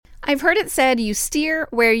I've heard it said you steer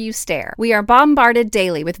where you stare. We are bombarded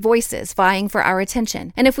daily with voices vying for our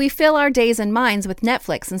attention. And if we fill our days and minds with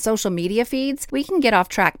Netflix and social media feeds, we can get off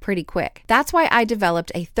track pretty quick. That's why I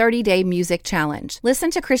developed a 30-day music challenge.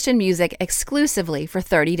 Listen to Christian music exclusively for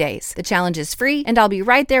 30 days. The challenge is free, and I'll be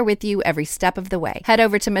right there with you every step of the way. Head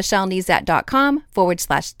over to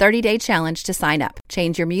michellenezat.com/30-day challenge to sign up.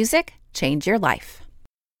 Change your music, change your life.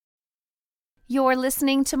 You're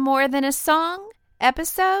listening to More Than a Song,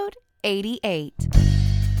 episode 88.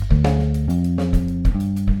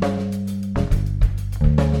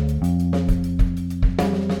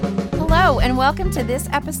 Hello, and welcome to this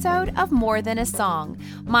episode of More Than a Song.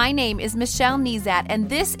 My name is Michelle Nezat, and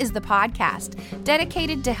this is the podcast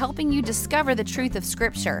dedicated to helping you discover the truth of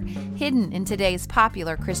Scripture hidden in today's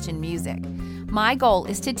popular Christian music. My goal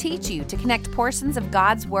is to teach you to connect portions of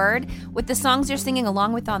God's Word with the songs you're singing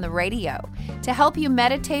along with on the radio, to help you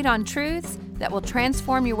meditate on truths that will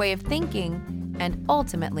transform your way of thinking and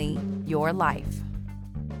ultimately your life.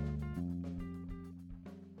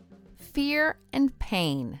 Fear and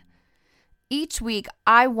pain. Each week,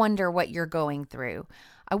 I wonder what you're going through.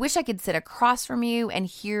 I wish I could sit across from you and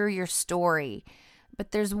hear your story.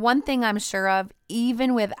 But there's one thing I'm sure of,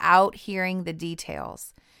 even without hearing the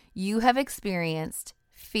details. You have experienced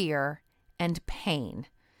fear and pain,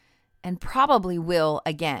 and probably will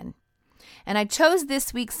again. And I chose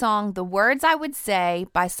this week's song, The Words I Would Say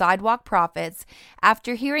by Sidewalk Prophets,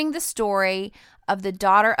 after hearing the story of the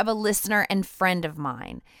daughter of a listener and friend of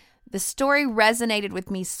mine. The story resonated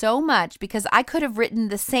with me so much because I could have written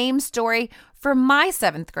the same story for my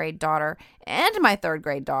 7th grade daughter and my 3rd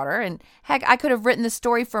grade daughter. And heck, I could have written the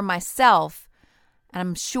story for myself. And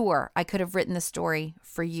I'm sure I could have written the story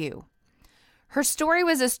for you. Her story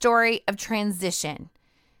was a story of transition.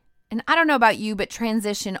 And I don't know about you, but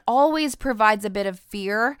transition always provides a bit of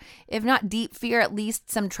fear, if not deep fear, at least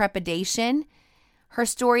some trepidation. Her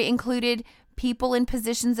story included people in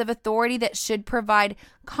positions of authority that should provide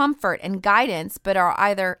comfort and guidance, but are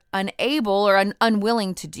either unable or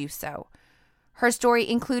unwilling to do so. Her story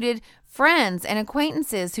included friends and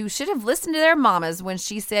acquaintances who should have listened to their mamas when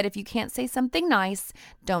she said, if you can't say something nice,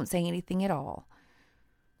 don't say anything at all.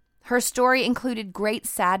 Her story included great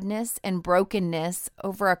sadness and brokenness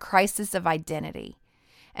over a crisis of identity.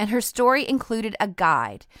 And her story included a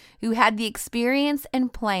guide who had the experience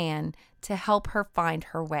and plan to help her find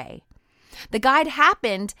her way. The guide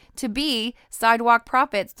happened to be Sidewalk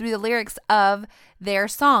Prophets through the lyrics of their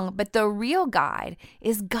song, but the real guide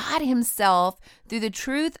is God Himself through the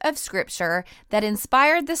truth of Scripture that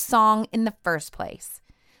inspired the song in the first place.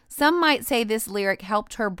 Some might say this lyric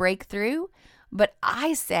helped her break through, but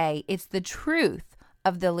I say it's the truth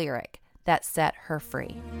of the lyric that set her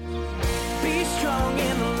free. Be strong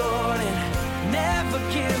in the Lord and never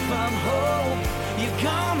give up hope. You're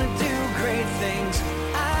gonna do great things.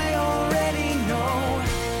 I already know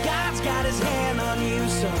God's got His hand on you,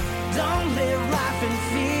 so don't live life in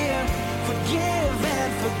fear. Forgive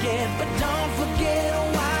and forget, but don't forget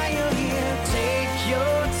why you're here. Take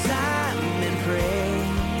your time and pray.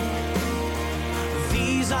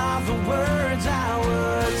 These are the words I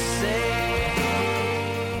would say.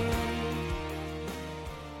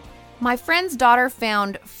 My friend's daughter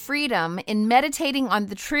found freedom in meditating on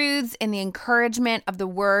the truths and the encouragement of the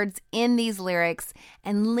words in these lyrics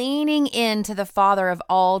and leaning into the Father of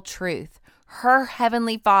all truth, her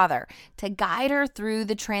Heavenly Father, to guide her through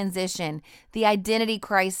the transition, the identity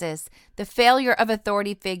crisis, the failure of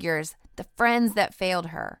authority figures, the friends that failed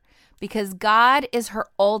her, because God is her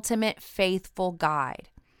ultimate faithful guide.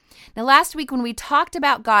 Now, last week when we talked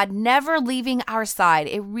about God never leaving our side,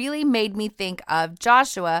 it really made me think of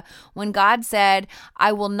Joshua when God said,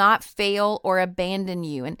 I will not fail or abandon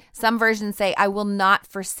you. And some versions say, I will not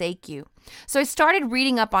forsake you. So I started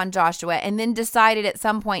reading up on Joshua and then decided at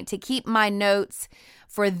some point to keep my notes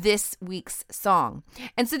for this week's song.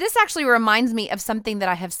 And so this actually reminds me of something that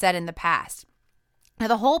I have said in the past. Now,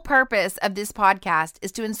 the whole purpose of this podcast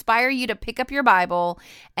is to inspire you to pick up your Bible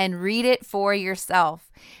and read it for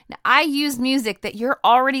yourself. Now, I use music that you're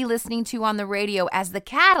already listening to on the radio as the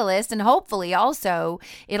catalyst, and hopefully also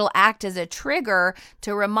it'll act as a trigger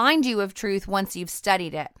to remind you of truth once you've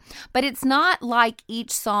studied it. But it's not like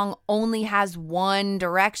each song only has one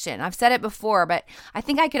direction. I've said it before, but I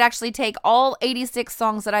think I could actually take all 86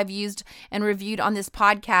 songs that I've used and reviewed on this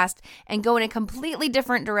podcast and go in a completely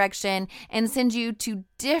different direction and send you to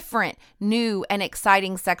different, new, and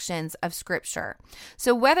exciting sections of Scripture.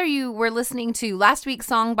 So whether you were listening to last week's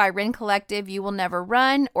song by Wren Collective, You Will Never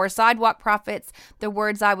Run, or Sidewalk Prophets, The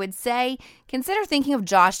Words I Would Say, consider thinking of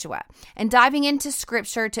Joshua and diving into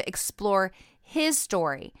Scripture to explore his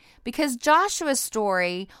story, because Joshua's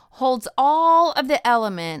story holds all of the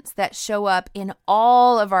elements that show up in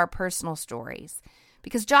all of our personal stories.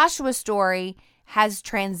 Because Joshua's story has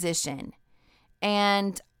transition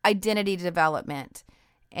and identity development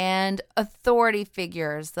and authority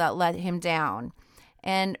figures that let him down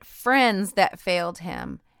and friends that failed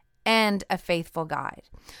him and a faithful guide.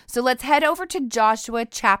 So let's head over to Joshua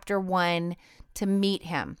chapter 1 to meet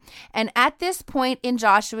him. And at this point in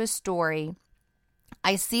Joshua's story,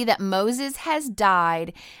 I see that Moses has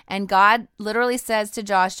died, and God literally says to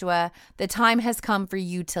Joshua, the time has come for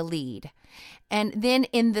you to lead. And then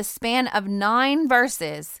in the span of 9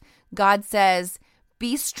 verses, God says,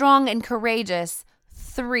 be strong and courageous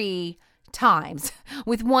 3 times,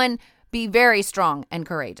 with one, be very strong and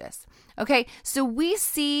courageous. Okay, so we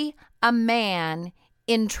see a man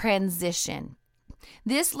in transition.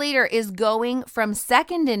 This leader is going from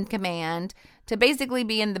second in command to basically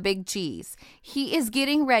being the big cheese. He is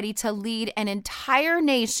getting ready to lead an entire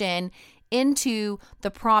nation into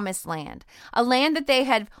the promised land, a land that they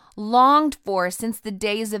had longed for since the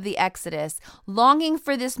days of the Exodus, longing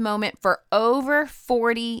for this moment for over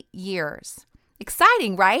 40 years.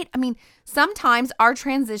 Exciting, right? I mean, sometimes our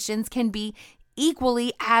transitions can be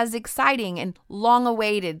equally as exciting and long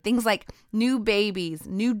awaited. Things like new babies,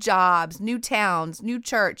 new jobs, new towns, new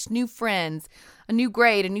church, new friends, a new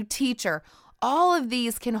grade, a new teacher. All of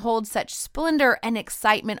these can hold such splendor and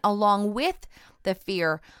excitement along with the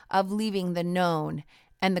fear of leaving the known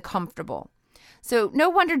and the comfortable. So no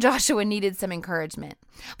wonder Joshua needed some encouragement.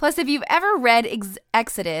 Plus, if you've ever read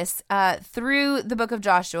Exodus through the book of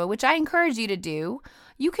Joshua, which I encourage you to do,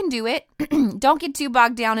 you can do it. Don't get too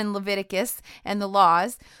bogged down in Leviticus and the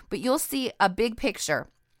laws, but you'll see a big picture.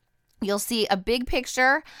 You'll see a big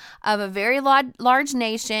picture of a very large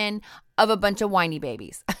nation of a bunch of whiny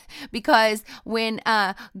babies. Because when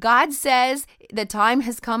God says the time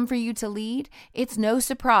has come for you to lead, it's no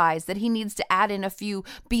surprise that he needs to add in a few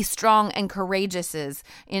be strong and courageouses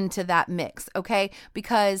into that mix, okay?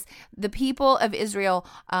 Because the people of Israel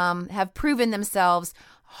have proven themselves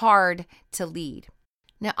hard to lead.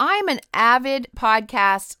 Now, I'm an avid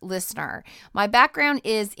podcast listener. My background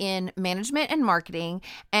is in management and marketing,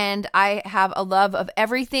 and I have a love of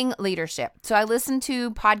everything leadership. So I listen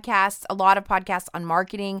to podcasts, a lot of podcasts on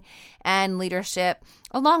marketing and leadership,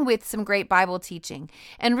 along with some great Bible teaching.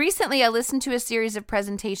 And recently, I listened to a series of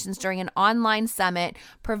presentations during an online summit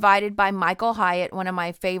provided by Michael Hyatt, one of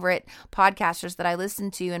my favorite podcasters that I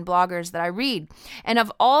listen to and bloggers that I read. And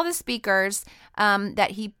of all the speakers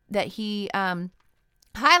that he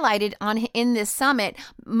highlighted in this summit,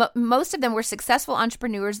 most of them were successful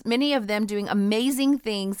entrepreneurs, many of them doing amazing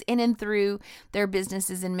things in and through their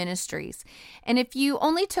businesses and ministries. And if you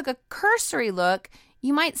only took a cursory look,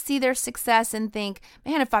 you might see their success and think,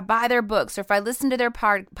 man, if I buy their books or if I listen to their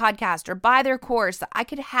podcast or buy their course, I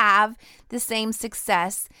could have the same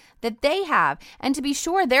success that they have. And to be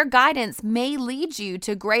sure, their guidance may lead you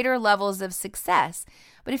to greater levels of success.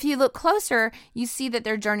 But if you look closer, you see that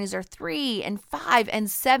their journeys are 3 and 5 and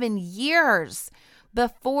 7 years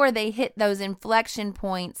before they hit those inflection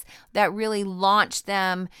points that really launch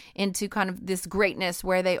them into kind of this greatness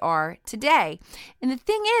where they are today. And the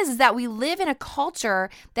thing is that we live in a culture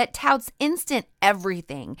that touts instant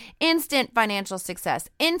everything, instant financial success,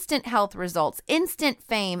 instant health results, instant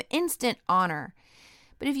fame, instant honor.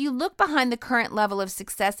 But if you look behind the current level of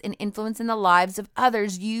success and influence in the lives of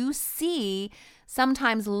others, you see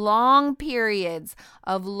sometimes long periods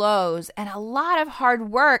of lows and a lot of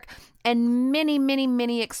hard work and many, many,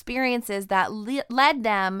 many experiences that led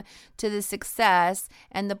them to the success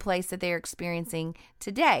and the place that they are experiencing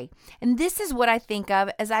today. And this is what I think of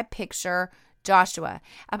as I picture Joshua.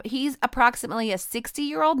 He's approximately a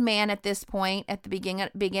 60-year-old man at this point, at the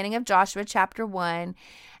beginning of Joshua chapter 1.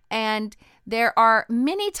 And there are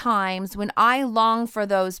many times when I long for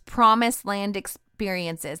those promised land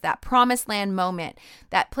experiences, that promised land moment,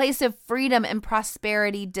 that place of freedom and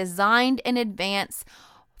prosperity designed in advance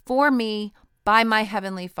for me by my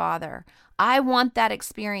Heavenly Father. I want that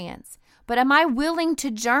experience. But am I willing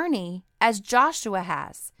to journey as Joshua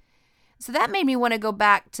has? So that made me want to go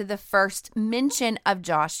back to the first mention of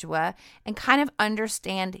Joshua and kind of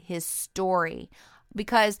understand his story.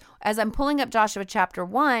 Because as I'm pulling up Joshua chapter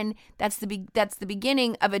 1, that's the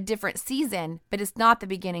beginning of a different season, but it's not the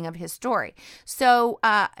beginning of his story. So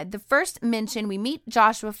the first mention, we meet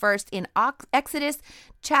Joshua first in Exodus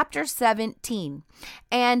chapter 17.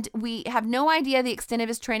 And we have no idea the extent of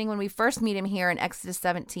his training when we first meet him here in Exodus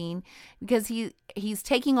 17, because he's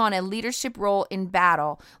taking on a leadership role in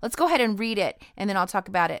battle. Let's go ahead and read it, and then I'll talk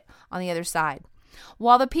about it on the other side.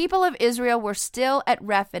 While the people of Israel were still at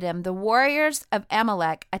Rephidim, the warriors of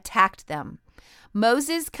Amalek attacked them.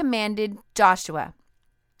 Moses commanded Joshua,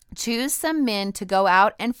 "Choose some men to go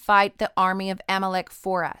out and fight the army of Amalek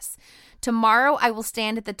for us. Tomorrow I will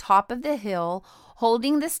stand at the top of the hill,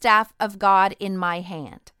 holding the staff of God in my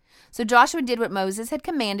hand." So Joshua did what Moses had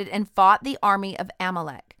commanded and fought the army of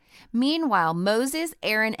Amalek. Meanwhile, Moses,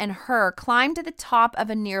 Aaron, and Hur climbed to the top of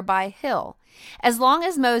a nearby hill. As long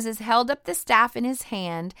as Moses held up the staff in his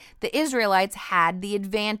hand, the Israelites had the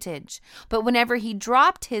advantage. But whenever he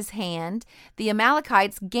dropped his hand, the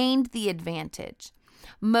Amalekites gained the advantage.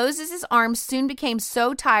 Moses' arms soon became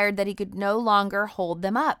so tired that he could no longer hold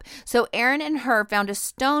them up. So Aaron and Hur found a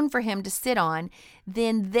stone for him to sit on.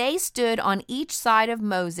 Then they stood on each side of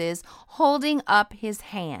Moses, holding up his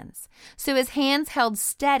hands. So his hands held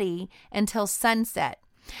steady until sunset.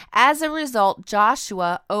 As a result,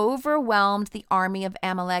 Joshua overwhelmed the army of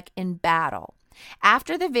Amalek in battle.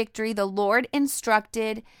 After the victory, the Lord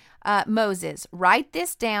instructed Moses, "Write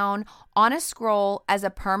this down on a scroll as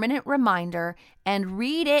a permanent reminder and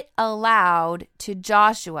read it aloud to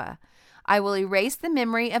Joshua. I will erase the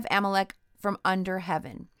memory of Amalek from under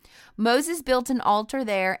heaven." Moses built an altar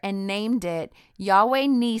there and named it Yahweh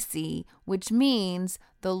Nisi, which means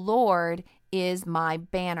the Lord is my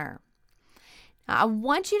banner. Now, I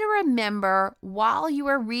want you to remember while you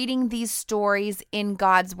are reading these stories in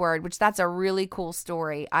God's Word, which that's a really cool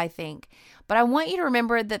story, I think. But I want you to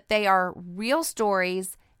remember that they are real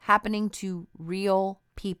stories happening to real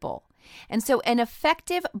people. And so an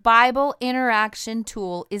effective Bible interaction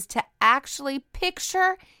tool is to actually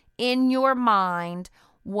picture in your mind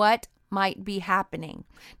what might be happening.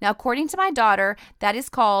 Now, according to my daughter, that is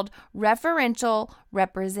called referential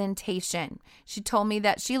representation. She told me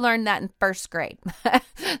that she learned that in first grade.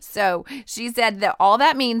 So she said that all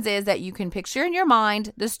that means is that you can picture in your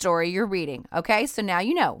mind the story you're reading. Okay, so now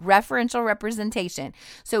you know referential representation.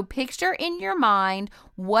 So picture in your mind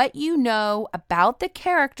what you know about the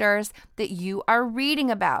characters that you are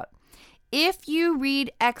reading about. If you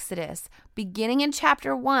read Exodus, beginning in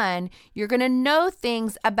chapter 1, you're going to know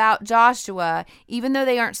things about Joshua, even though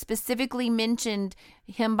they aren't specifically mentioned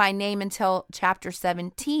him by name until chapter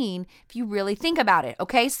 17, if you really think about it.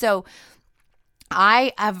 Okay, so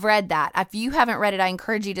I have read that. If you haven't read it, I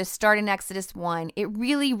encourage you to start in Exodus 1. It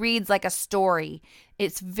really reads like a story.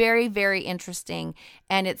 It's very, very interesting,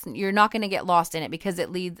 and you're not going to get lost in it because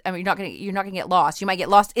it leads. I mean, you're not going to get lost. You might get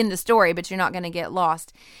lost in the story, but you're not going to get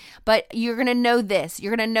lost. But you're going to know this.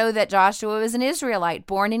 You're going to know that Joshua was an Israelite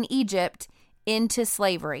born in Egypt into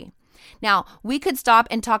slavery. Now, we could stop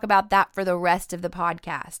and talk about that for the rest of the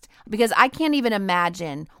podcast because I can't even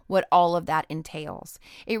imagine what all of that entails.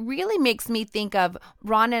 It really makes me think of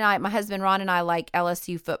my husband Ron and I like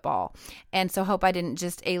LSU football. And so hope I didn't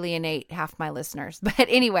just alienate half my listeners. But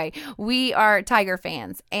anyway, we are Tiger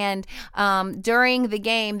fans. And during the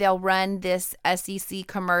game, they'll run this SEC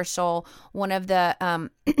commercial. One of the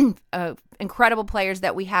incredible players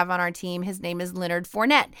that we have on our team, his name is Leonard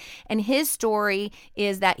Fournette. And his story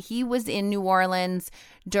is that he was in New Orleans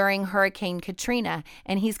during Hurricane Katrina,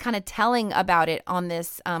 and he's kind of telling about it on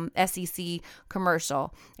this SEC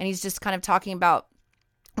commercial. And he's just kind of talking about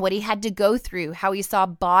what he had to go through, how he saw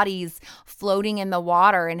bodies floating in the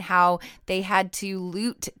water and how they had to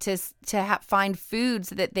loot to find food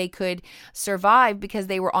so that they could survive because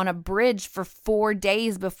they were on a bridge for 4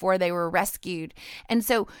 days before they were rescued. And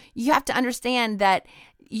so you have to understand that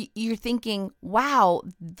you're thinking, wow,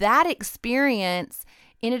 that experience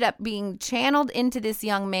ended up being channeled into this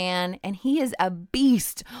young man, and he is a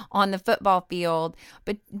beast on the football field,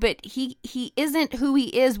 but he isn't who he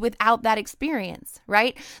is without that experience,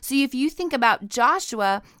 right? So if you think about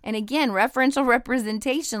Joshua, and again, referential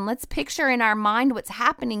representation, let's picture in our mind what's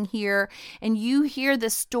happening here, and you hear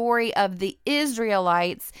the story of the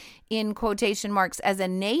Israelites in quotation marks as a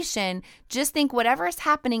nation. Just think whatever is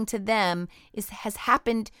happening to them has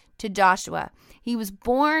happened to Joshua. He was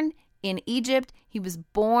born in Egypt. He was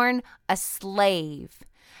born a slave.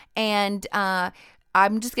 And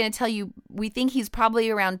I'm just going to tell you, we think he's probably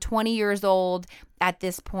around 20 years old at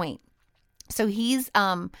this point. So he's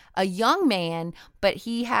a young man, but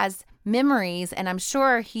he has memories, and I'm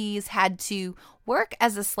sure he's had to work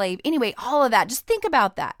as a slave. Anyway, all of that, just think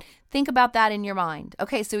about that. Think about that in your mind.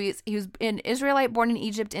 Okay, so he was an Israelite born in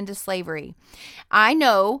Egypt into slavery. I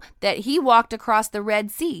know that he walked across the Red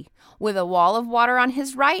Sea with a wall of water on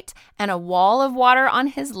his right and a wall of water on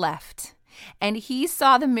his left. And he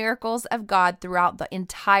saw the miracles of God throughout the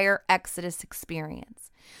entire Exodus experience.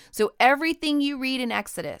 So everything you read in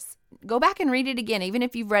Exodus, go back and read it again, even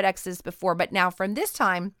if you've read Exodus before. But now from this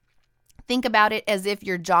time, Think about it as if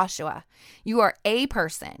you're Joshua. You are a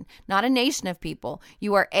person, not a nation of people.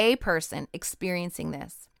 You are a person experiencing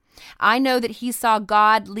this. I know that he saw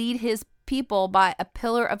God lead his people by a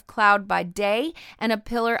pillar of cloud by day and a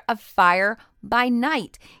pillar of fire by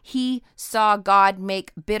night. He saw God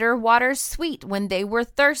make bitter waters sweet when they were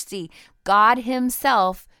thirsty. God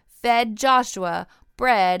himself fed Joshua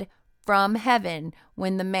bread from heaven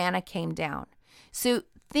when the manna came down. So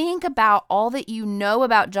think about all that you know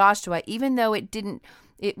about Joshua, even though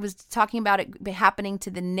it was talking about it happening to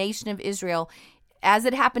the nation of Israel. As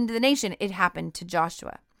it happened to the nation, it happened to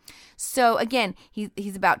Joshua. So again,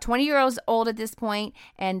 he's about 20 years old at this point,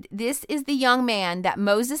 and this is the young man that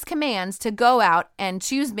Moses commands to go out and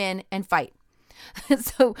choose men and fight.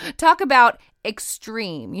 So talk about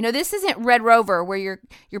extreme. This isn't Red Rover where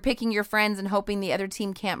you're picking your friends and hoping the other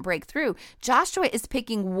team can't break through. Joshua is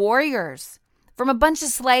picking warriors from a bunch of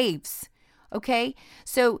slaves. Okay,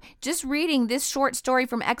 so just reading this short story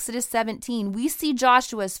from Exodus 17, we see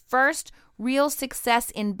Joshua's first real success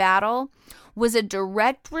in battle was a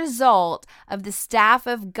direct result of the staff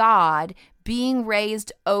of God being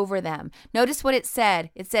raised over them. Notice what it said.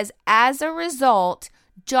 It says, as a result,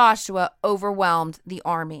 Joshua overwhelmed the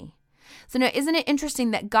army. So now, isn't it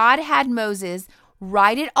interesting that God had Moses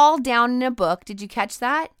write it all down in a book? Did you catch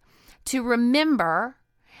that? To remember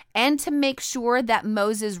and to make sure that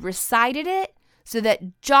Moses recited it so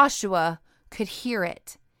that Joshua could hear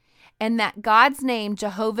it. And that God's name,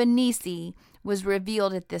 Jehovah Nissi, was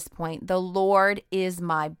revealed at this point. The Lord is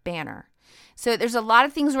my banner. So there's a lot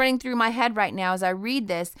of things running through my head right now as I read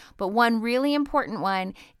this, but one really important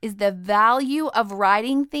one is the value of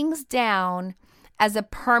writing things down as a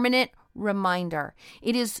permanent reminder.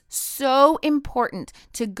 It is so important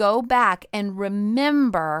to go back and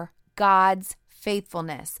remember God's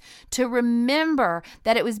faithfulness, to remember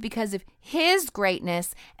that it was because of his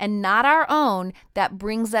greatness and not our own that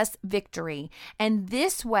brings us victory. And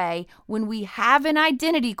this way, when we have an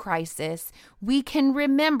identity crisis, we can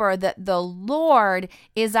remember that the Lord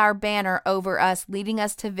is our banner over us, leading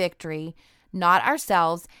us to victory, not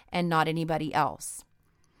ourselves and not anybody else.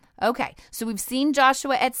 Okay, so we've seen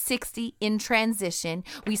Joshua at 60 in transition.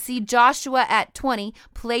 We see Joshua at 20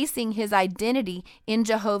 placing his identity in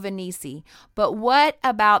Jehovah Nissi. But what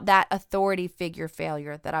about that authority figure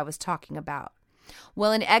failure that I was talking about?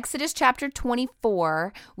 Well, in Exodus chapter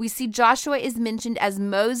 24, we see Joshua is mentioned as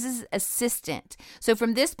Moses' assistant. So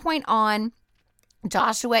from this point on,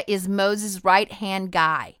 Joshua is Moses' right-hand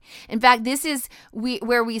guy. In fact, this is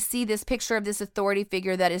where we see this picture of this authority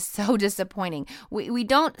figure that is so disappointing. We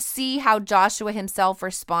don't see how Joshua himself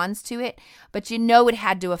responds to it, but it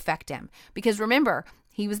had to affect him. Because remember,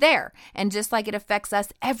 he was there. And just like it affects us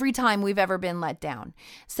every time we've ever been let down.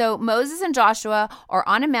 So Moses and Joshua are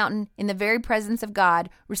on a mountain in the very presence of God,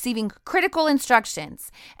 receiving critical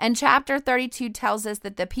instructions. And chapter 32 tells us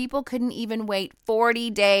that the people couldn't even wait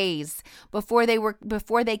 40 days before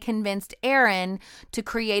they convinced Aaron to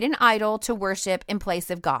create an idol to worship in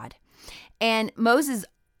place of God. And Moses'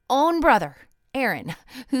 own brother, Aaron,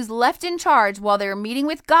 who's left in charge while they're meeting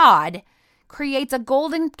with God, creates a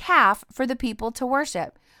golden calf for the people to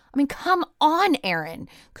worship. I mean, come on, Aaron.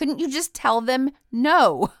 Couldn't you just tell them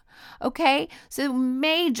no? Okay, so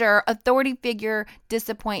major authority figure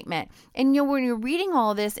disappointment. And when you're reading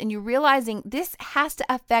all this and you're realizing this has to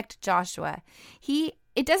affect Joshua,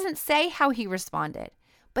 it doesn't say how he responded,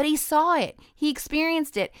 but he saw it. He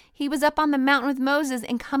experienced it. He was up on the mountain with Moses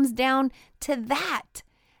and comes down to that.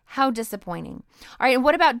 How disappointing. All right, and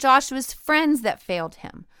what about Joshua's friends that failed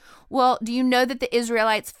him? Well, do you know that the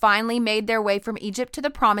Israelites finally made their way from Egypt to the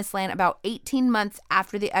Promised Land about 18 months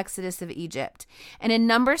after the Exodus of Egypt? And in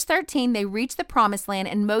Numbers 13, they reach the Promised Land,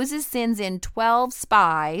 and Moses sends in 12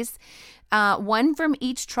 spies, one from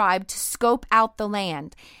each tribe, to scope out the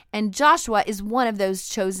land. And Joshua is one of those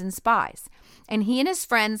chosen spies. And he and his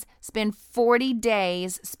friends spend 40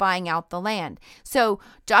 days spying out the land. So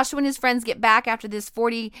Joshua and his friends get back after this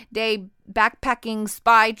 40-day backpacking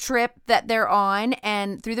spy trip that they're on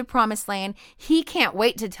and through the Promised Land. He can't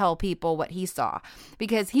wait to tell people what he saw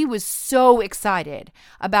because he was so excited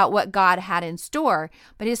about what God had in store.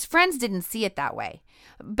 But his friends didn't see it that way.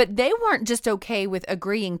 But they weren't just okay with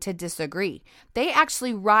agreeing to disagree. They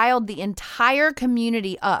actually riled the entire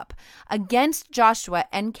community up against Joshua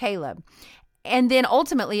and Caleb. And then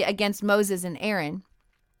ultimately against Moses and Aaron.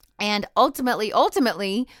 And ultimately,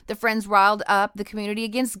 the friends riled up the community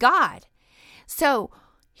against God. So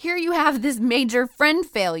here you have this major friend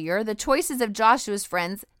failure. The choices of Joshua's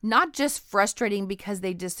friends, not just frustrating because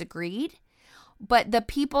they disagreed, but the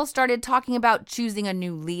people started talking about choosing a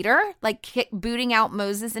new leader, like booting out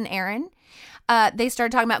Moses and Aaron. They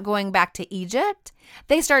started talking about going back to Egypt.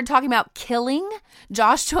 They started talking about killing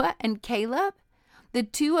Joshua and Caleb, the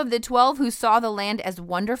 2 of the 12 who saw the land as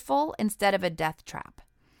wonderful instead of a death trap.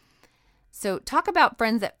 So talk about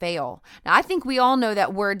friends that fail. Now, I think we all know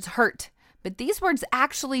that words hurt, but these words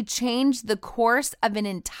actually changed the course of an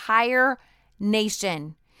entire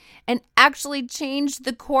nation and actually changed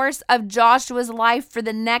the course of Joshua's life for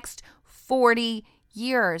the next 40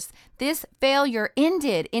 years. This failure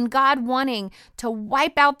ended in God wanting to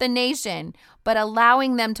wipe out the nation, but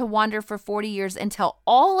allowing them to wander for 40 years until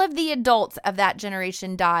all of the adults of that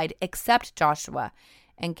generation died except Joshua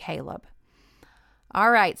and Caleb.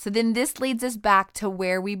 All right, so then this leads us back to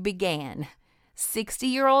where we began.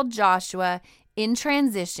 60-year-old Joshua in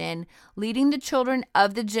transition, leading the children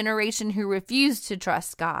of the generation who refused to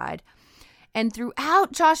trust God. And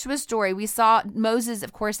throughout Joshua's story, we saw Moses,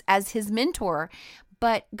 of course, as his mentor,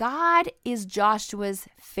 but God is Joshua's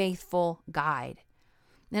faithful guide.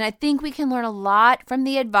 And I think we can learn a lot from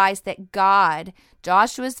the advice that God,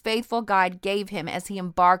 Joshua's faithful guide, gave him as he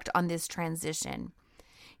embarked on this transition.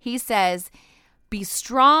 He says, "Be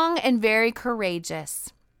strong and very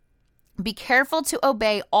courageous. Be careful to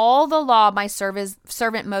obey all the law my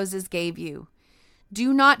servant Moses gave you.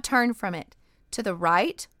 Do not turn from it to the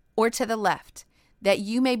right or to the left, that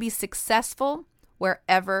you may be successful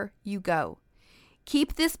wherever you go.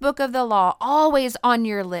 Keep this book of the law always on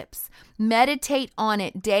your lips. Meditate on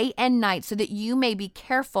it day and night so that you may be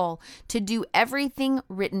careful to do everything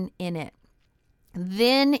written in it.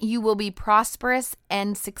 Then you will be prosperous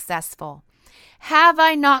and successful. Have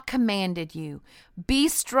I not commanded you? Be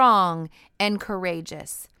strong and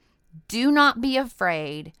courageous. Do not be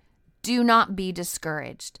afraid. Do not be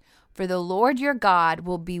discouraged. For the Lord your God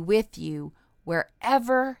will be with you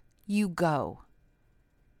wherever you go."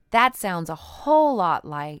 That sounds a whole lot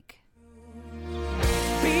like,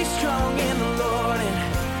 Be strong in the Lord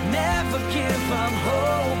and never give up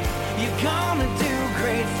hope. You're gonna do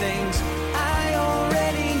great things. I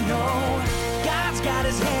already know. God's got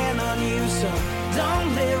his hand on you, so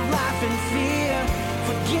don't live life in fear.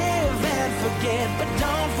 Forgive and forget, but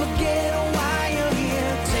don't forget why you're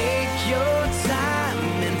here. Take your time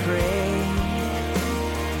and pray.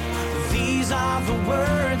 These are the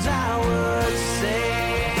words I would say.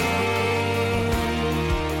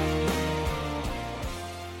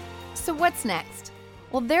 So what's next?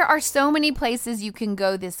 Well, there are so many places you can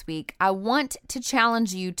go this week. I want to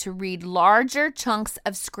challenge you to read larger chunks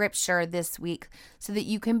of scripture this week so that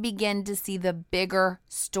you can begin to see the bigger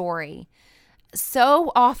story.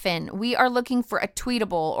 So often we are looking for a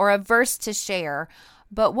tweetable or a verse to share,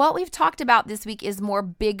 but what we've talked about this week is more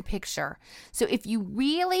big picture. So if you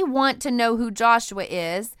really want to know who Joshua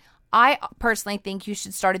is, I personally think you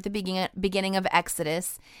should start at the beginning of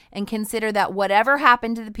Exodus and consider that whatever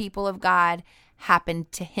happened to the people of God happened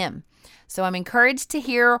to him. So I'm encouraged to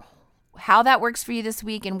hear how that works for you this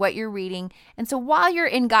week and what you're reading. And so while you're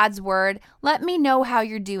in God's Word, let me know how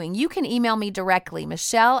you're doing. You can email me directly,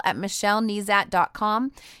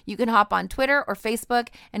 michelle@michellenezat.com. You can hop on Twitter or Facebook,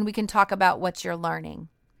 and we can talk about what you're learning.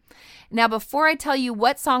 Now, before I tell you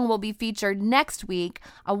what song will be featured next week,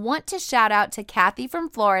 I want to shout out to Kathy from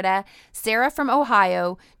Florida, Sarah from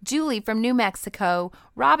Ohio, Julie from New Mexico,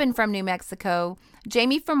 Robin from New Mexico,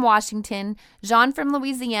 Jamie from Washington, Jean from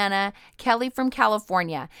Louisiana, Kelly from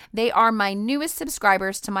California. They are my newest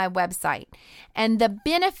subscribers to my website. And the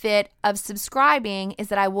benefit of subscribing is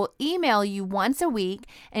that I will email you once a week.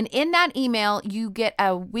 And in that email, you get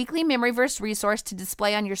a weekly memory verse resource to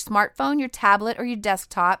display on your smartphone, your tablet, or your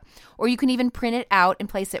desktop. Or you can even print it out and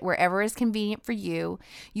place it wherever is convenient for you.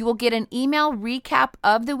 You will get an email recap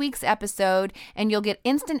of the week's episode, and you'll get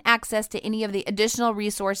instant access to any of the additional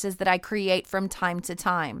resources that I create from time to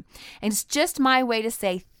time. And it's just my way to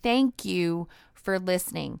say thank you for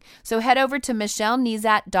listening. So head over to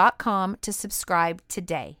michellenezat.com to subscribe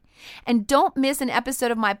today. And don't miss an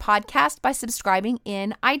episode of my podcast by subscribing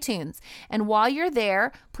in iTunes. And while you're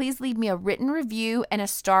there, please leave me a written review and a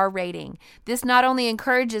star rating. This not only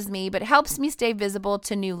encourages me, but helps me stay visible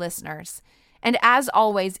to new listeners. And as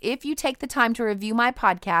always, if you take the time to review my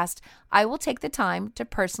podcast, I will take the time to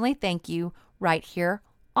personally thank you right here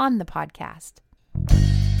on the podcast.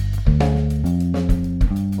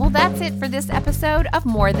 Well, that's it for this episode of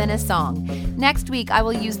More Than a Song. Next week, I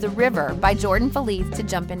will use The River by Jordan Feliz to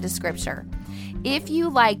jump into scripture. If you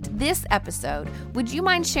liked this episode, would you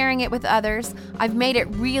mind sharing it with others? I've made it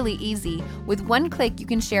really easy. With one click, you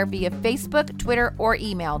can share via Facebook, Twitter, or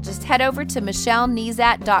email. Just head over to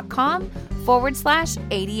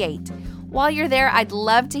michellenezat.com/88. While you're there, I'd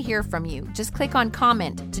love to hear from you. Just click on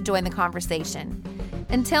comment to join the conversation.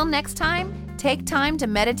 Until next time, take time to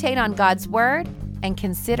meditate on God's Word and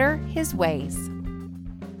consider His ways.